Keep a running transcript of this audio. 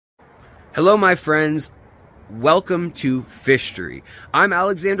Hello, my friends. Welcome to FISHTORY. I'm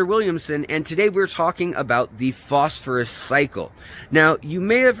Alexander Williamson, and today we're talking about the phosphorus cycle. Now, you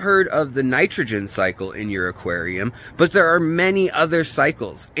may have heard of the nitrogen cycle in your aquarium, but there are many other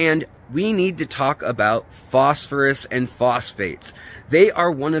cycles, and we need to talk about phosphorus and phosphates. They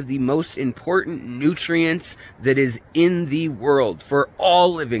are one of the most important nutrients that is in the world for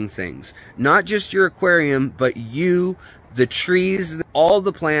all living things. Not just your aquarium, but you, the trees, all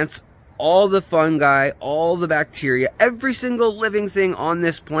the plants, all the fungi, all the bacteria, every single living thing on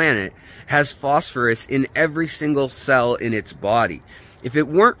this planet has phosphorus in every single cell in its body. If it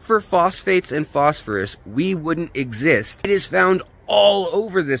weren't for phosphates and phosphorus, we wouldn't exist. It is found all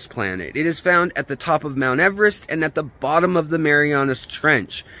over this planet. It is found at the top of Mount Everest and at the bottom of the Marianas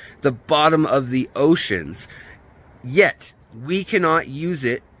Trench, the bottom of the oceans. Yet, we cannot use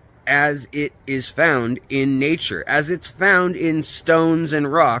it as it is found in nature. As it's found in stones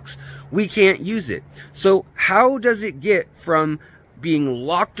and rocks, we can't use it. So how does it get from being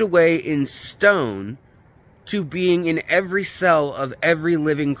locked away in stone to being in every cell of every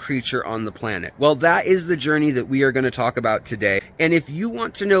living creature on the planet? Well, that is the journey that we are going to talk about today. And if you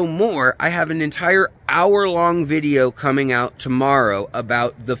want to know more, I have an entire hour-long video coming out tomorrow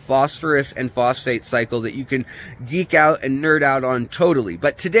about the phosphorus and phosphate cycle that you can geek out and nerd out on totally.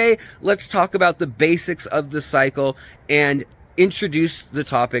 But today, let's talk about the basics of the cycle and introduce the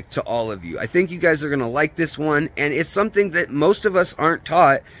topic to all of you. I think you guys are going to like this one, and it's something that most of us aren't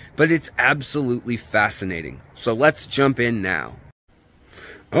taught, but it's absolutely fascinating. So let's jump in now.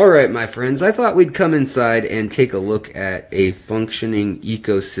 Alright, my friends, I thought we'd come inside and take a look at a functioning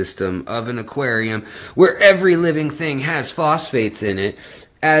ecosystem of an aquarium where every living thing has phosphates in it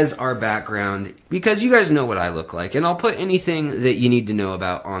as our background, because you guys know what I look like, and I'll put anything that you need to know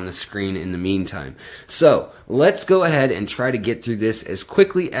about on the screen in the meantime. So, let's go ahead and try to get through this as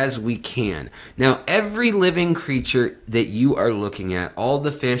quickly as we can. Now, every living creature that you are looking at, all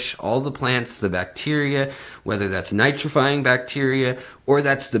the fish, all the plants, the bacteria, whether that's nitrifying bacteria, or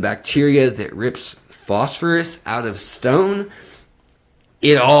that's the bacteria that rips phosphorus out of stone,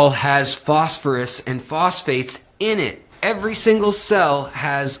 it all has phosphorus and phosphates in it. Every single cell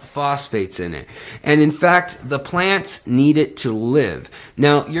has phosphates in it. And in fact, the plants need it to live.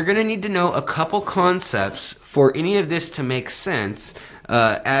 Now, you're going to need to know a couple concepts for any of this to make sense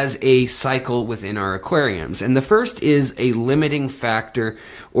as a cycle within our aquariums. And the first is a limiting factor,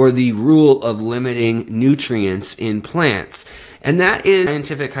 or the rule of limiting nutrients in plants. And that is a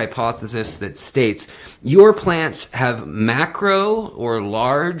scientific hypothesis that states your plants have macro or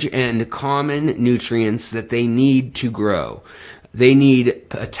large and common nutrients that they need to grow. They need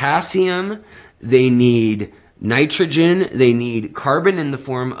potassium, they need nitrogen, they need carbon in the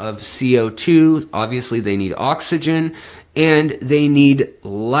form of CO2, obviously they need oxygen, and they need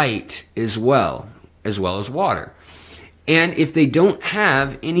light as well as water. And if they don't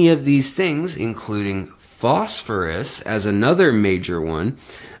have any of these things, including phosphorus as another major one,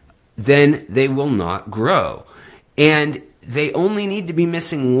 then they will not grow. And they only need to be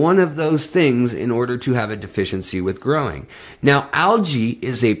missing one of those things in order to have a deficiency with growing. Now, algae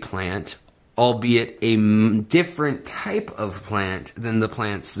is a plant, albeit a different type of plant than the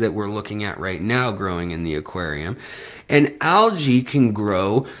plants that we're looking at right now growing in the aquarium. And algae can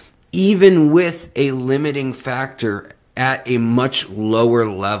grow even with a limiting factor at a much lower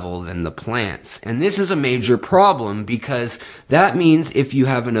level than the plants. And this is a major problem, because that means if you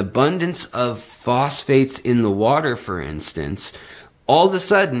have an abundance of phosphates in the water, for instance, all of a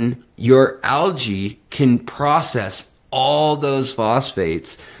sudden your algae can process all those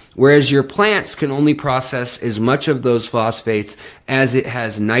phosphates, whereas your plants can only process as much of those phosphates as it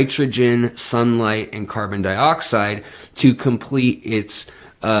has nitrogen, sunlight, and carbon dioxide to complete its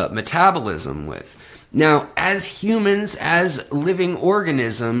metabolism with. Now, as humans, as living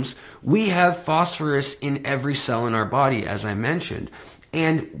organisms, we have phosphorus in every cell in our body, as I mentioned.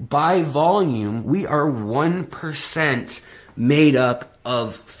 And by volume, we are 1% made up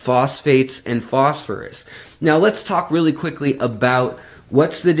of phosphates and phosphorus. Now, let's talk really quickly about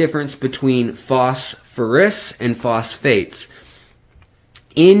what's the difference between phosphorus and phosphates.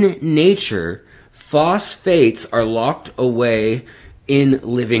 In nature, phosphates are locked away in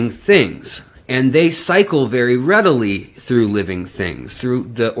living things. And they cycle very readily through living things,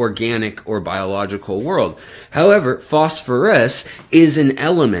 through the organic or biological world. However, phosphorus is an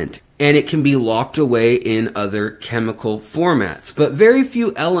element, and it can be locked away in other chemical formats. But very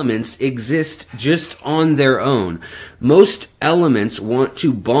few elements exist just on their own. Most elements want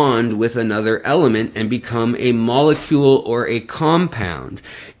to bond with another element and become a molecule or a compound.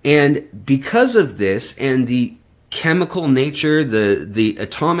 And because of this, and the chemical nature, the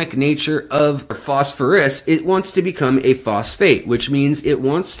atomic nature of phosphorus, it wants to become a phosphate, which means it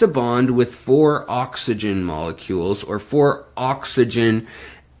wants to bond with 4 oxygen molecules or 4 oxygen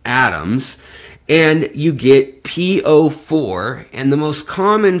atoms, and you get PO4, and the most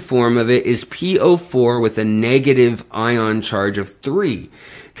common form of it is PO4 with a negative ion charge of 3.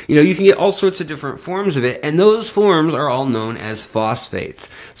 You know, you can get all sorts of different forms of it, and those forms are all known as phosphates.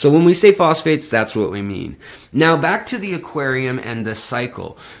 So when we say phosphates, that's what we mean. Now back to the aquarium and the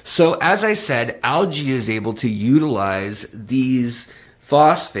cycle. So as I said, algae is able to utilize these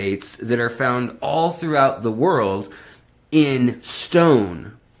phosphates that are found all throughout the world in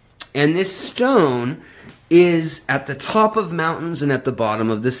stone. And this stone is at the top of mountains and at the bottom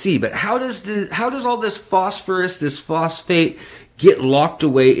of the sea. But how does all this phosphorus, this phosphate, get locked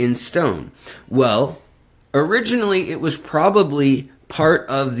away in stone? Well, originally it was probably part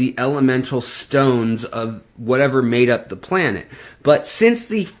of the elemental stones of whatever made up the planet. But since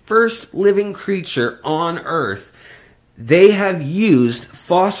the first living creature on Earth, they have used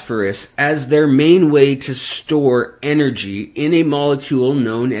phosphorus as their main way to store energy in a molecule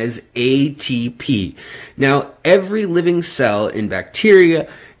known as ATP. Now, every living cell in bacteria,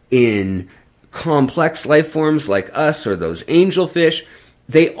 in complex life forms like us or those angelfish,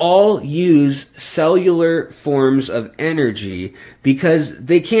 they all use cellular forms of energy because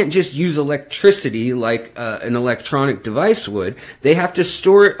they can't just use electricity like an electronic device would. They have to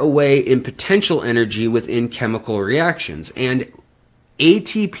store it away in potential energy within chemical reactions. And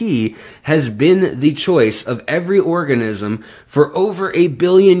ATP has been the choice of every organism for over 1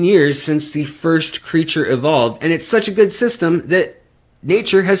 billion years since the first creature evolved. And it's such a good system that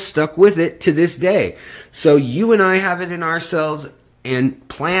nature has stuck with it to this day. So you and I have it in our cells, and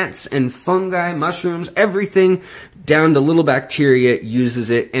plants and fungi, mushrooms, everything down to little bacteria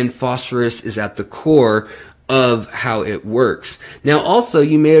uses it, and phosphorus is at the core of how it works. Now also,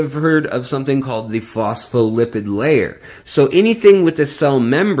 you may have heard of something called the phospholipid layer. So anything with a cell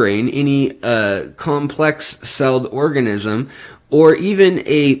membrane, any complex celled organism, or even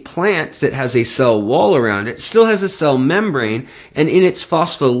a plant that has a cell wall around it, still has a cell membrane, and in its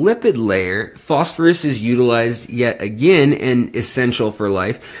phospholipid layer, phosphorus is utilized yet again and essential for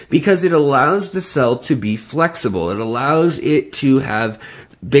life because it allows the cell to be flexible. It allows it to have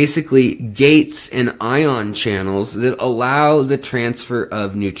basically gates and ion channels that allow the transfer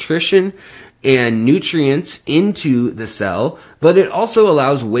of nutrition and nutrients into the cell, but it also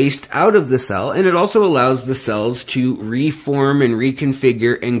allows waste out of the cell, and it also allows the cells to reform and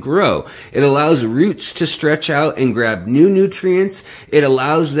reconfigure and grow. It allows roots to stretch out and grab new nutrients. It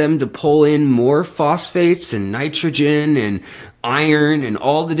allows them to pull in more phosphates and nitrogen and iron and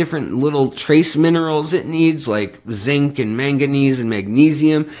all the different little trace minerals it needs, like zinc and manganese and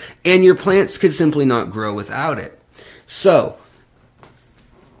magnesium, and your plants could simply not grow without it. So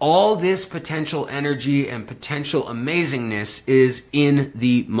all this potential energy and potential amazingness is in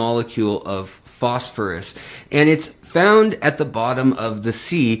the molecule of phosphorus, and it's found at the bottom of the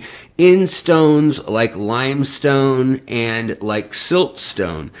sea in stones like limestone and like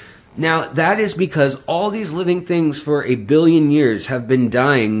siltstone. Now, that is because all these living things for 1 billion years have been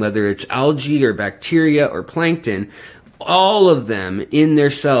dying, whether it's algae or bacteria or plankton. All of them in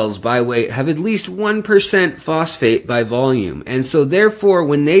their cells by weight have at least 1% phosphate by volume. And so therefore,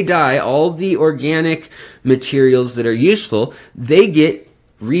 when they die, all the organic materials that are useful, they get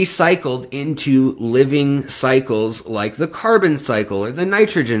recycled into living cycles like the carbon cycle or the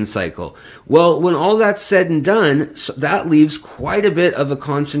nitrogen cycle. Well, when all that's said and done, so that leaves quite a bit of a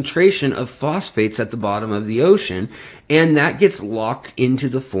concentration of phosphates at the bottom of the ocean, and that gets locked into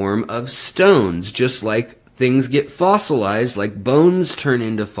the form of stones, just like things get fossilized, like bones turn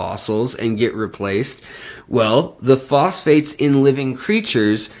into fossils and get replaced. Well, the phosphates in living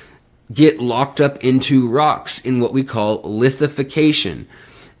creatures get locked up into rocks in what we call lithification.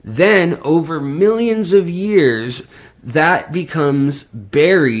 Then, over millions of years, that becomes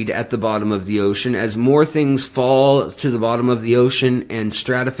buried at the bottom of the ocean as more things fall to the bottom of the ocean and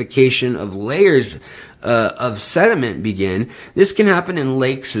stratification of layers of sediment begin. This can happen in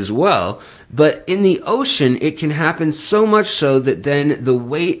lakes as well, but in the ocean it can happen so much so that then the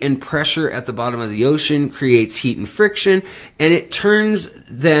weight and pressure at the bottom of the ocean creates heat and friction, and it turns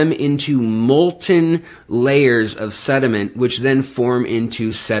them into molten layers of sediment, which then form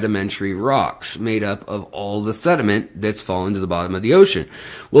into sedimentary rocks made up of all the sediment that's fallen to the bottom of the ocean.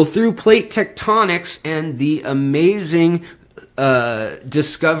 Well, through plate tectonics and the amazing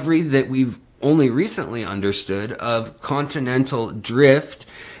discovery that we've only recently understood of continental drift,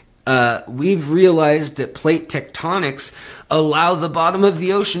 we've realized that plate tectonics allow the bottom of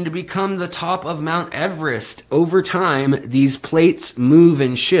the ocean to become the top of Mount Everest. Over time, these plates move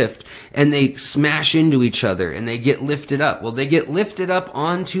and shift, and they smash into each other, and they get lifted up. Well, they get lifted up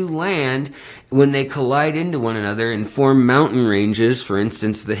onto land when they collide into one another and form mountain ranges, for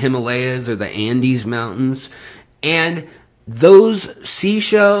instance, the Himalayas or the Andes Mountains. And those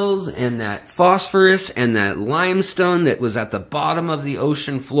seashells and that phosphorus and that limestone that was at the bottom of the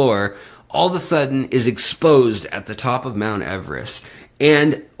ocean floor all of a sudden is exposed at the top of Mount Everest.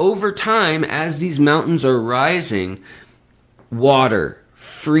 And over time, as these mountains are rising, water,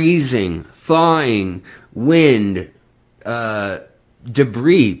 freezing, thawing, wind,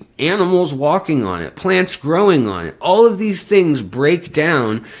 debris, animals walking on it, plants growing on it, all of these things break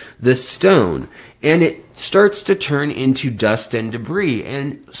down the stone, and it starts to turn into dust and debris.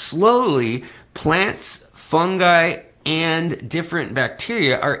 And slowly, plants, fungi, and different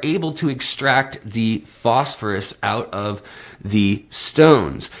bacteria are able to extract the phosphorus out of the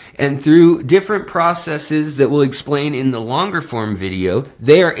stones. And through different processes that we'll explain in the longer form video,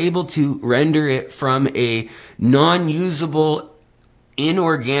 they are able to render it from a non-usable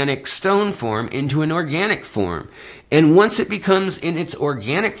inorganic stone form into an organic form. And once it becomes in its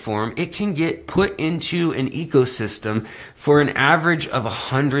organic form, it can get put into an ecosystem for an average of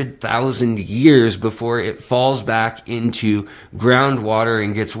 100,000 years before it falls back into groundwater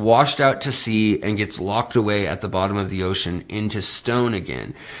and gets washed out to sea and gets locked away at the bottom of the ocean into stone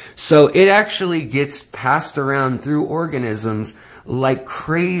again. So it actually gets passed around through organisms like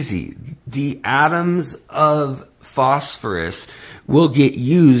crazy. The atoms of phosphorus will get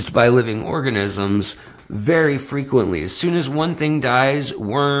used by living organisms very frequently. As soon as one thing dies,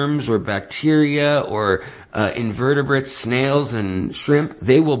 worms or bacteria or invertebrates, snails and shrimp,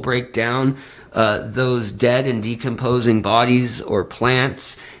 they will break down those dead and decomposing bodies or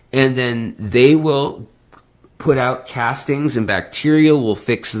plants, and then they will put out castings, and bacteria will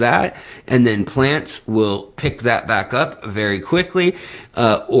fix that, and then plants will pick that back up very quickly,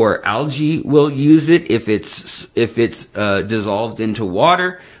 or algae will use it if it's dissolved into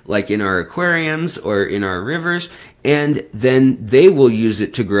water, like in our aquariums or in our rivers, and then they will use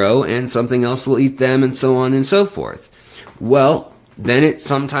it to grow, and something else will eat them, and so on and so forth. Well, then it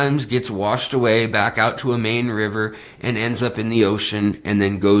sometimes gets washed away back out to a main river and ends up in the ocean, and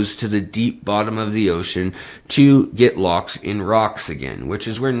then goes to the deep bottom of the ocean to get locked in rocks again, which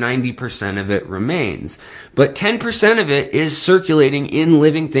is where 90% of it remains. But 10% of it is circulating in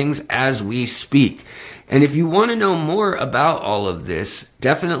living things as we speak. And if you want to know more about all of this,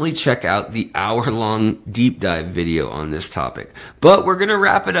 definitely check out the hour-long deep dive video on this topic. But we're going to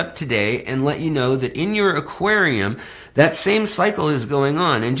wrap it up today and let you know that in your aquarium, that same cycle is going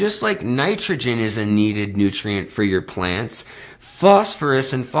on. And just like nitrogen is a needed nutrient for your plants,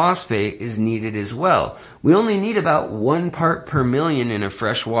 phosphorus and phosphate is needed as well. We only need about 1 part per million in a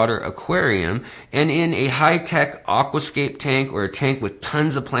freshwater aquarium, and in a high-tech aquascape tank or a tank with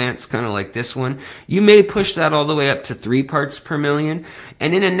tons of plants, kind of like this one, you may push that all the way up to 3 parts per million.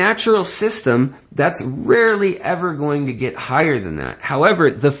 And in a natural system, that's rarely ever going to get higher than that. However,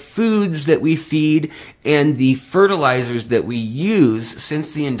 the foods that we feed and the fertilizers that we use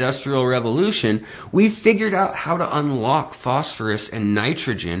since the Industrial Revolution, we figured out how to unlock phosphorus and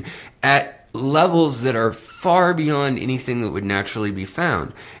nitrogen at levels that are far beyond anything that would naturally be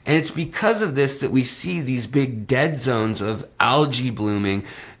found. And it's because of this that we see these big dead zones of algae blooming.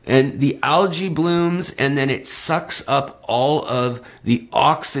 And the algae blooms, and then it sucks up all of the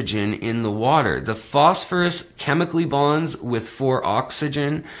oxygen in the water. The phosphorus chemically bonds with 4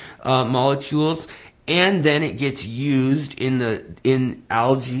 oxygen molecules, and then it gets used in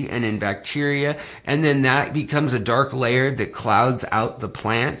algae and in bacteria, and then that becomes a dark layer that clouds out the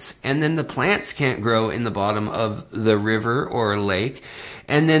plants, and then the plants can't grow in the bottom of the river or lake,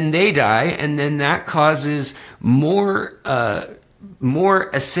 and then they die, and then that causes more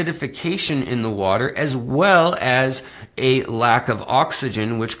acidification in the water, as well as a lack of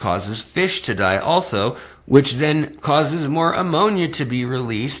oxygen, which causes fish to die also, which then causes more ammonia to be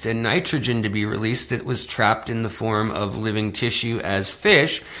released and nitrogen to be released that was trapped in the form of living tissue as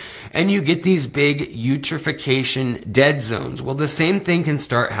fish, and you get these big eutrophication dead zones. Well, the same thing can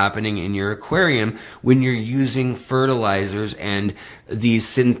start happening in your aquarium when you're using fertilizers and these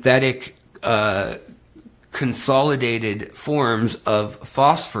synthetic consolidated forms of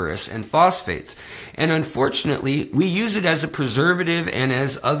phosphorus and phosphates. And unfortunately, we use it as a preservative and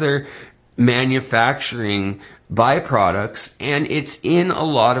as other manufacturing byproducts, and it's in a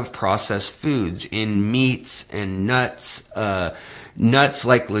lot of processed foods, in meats and nuts, Nuts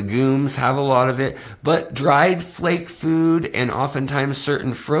like legumes have a lot of it, but dried flake food and oftentimes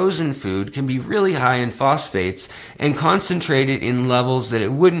certain frozen food can be really high in phosphates and concentrated in levels that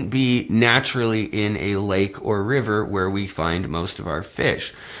it wouldn't be naturally in a lake or river where we find most of our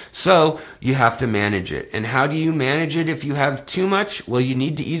fish. So you have to manage it. And how do you manage it if you have too much? Well, you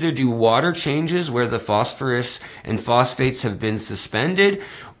need to either do water changes where the phosphorus and phosphates have been suspended,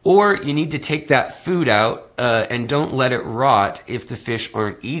 or you need to take that food out and don't let it rot if the fish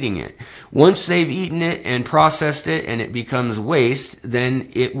aren't eating it. Once they've eaten it and processed it and it becomes waste,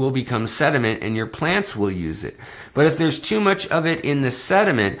 then it will become sediment and your plants will use it. But if there's too much of it in the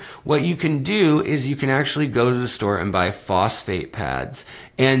sediment, what you can do is you can actually go to the store and buy phosphate pads.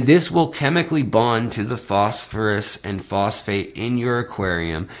 And this will chemically bond to the phosphorus and phosphate in your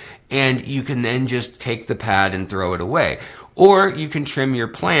aquarium. And you can then just take the pad and throw it away. Or you can trim your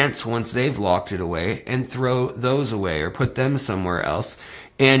plants once they've locked it away and throw those away or put them somewhere else.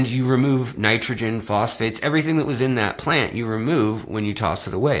 And you remove nitrogen, phosphates, everything that was in that plant you remove when you toss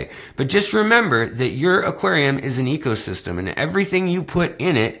it away. But just remember that your aquarium is an ecosystem and everything you put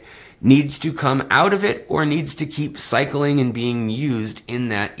in it needs to come out of it or needs to keep cycling and being used in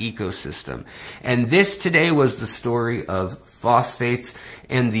that ecosystem. And this today was the story of phosphates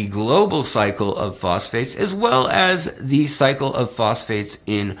and the global cycle of phosphates, as well as the cycle of phosphates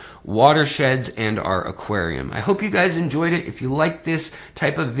in watersheds and our aquarium. I hope you guys enjoyed it. If you like this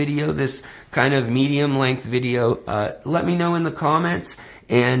type of video, this kind of medium length video, let me know in the comments.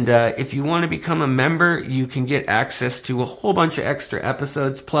 And if you want to become a member, you can get access to a whole bunch of extra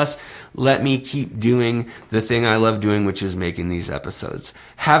episodes. Plus, let me keep doing the thing I love doing, which is making these episodes.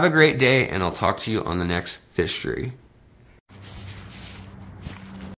 Have a great day, and I'll talk to you on the next Fishery.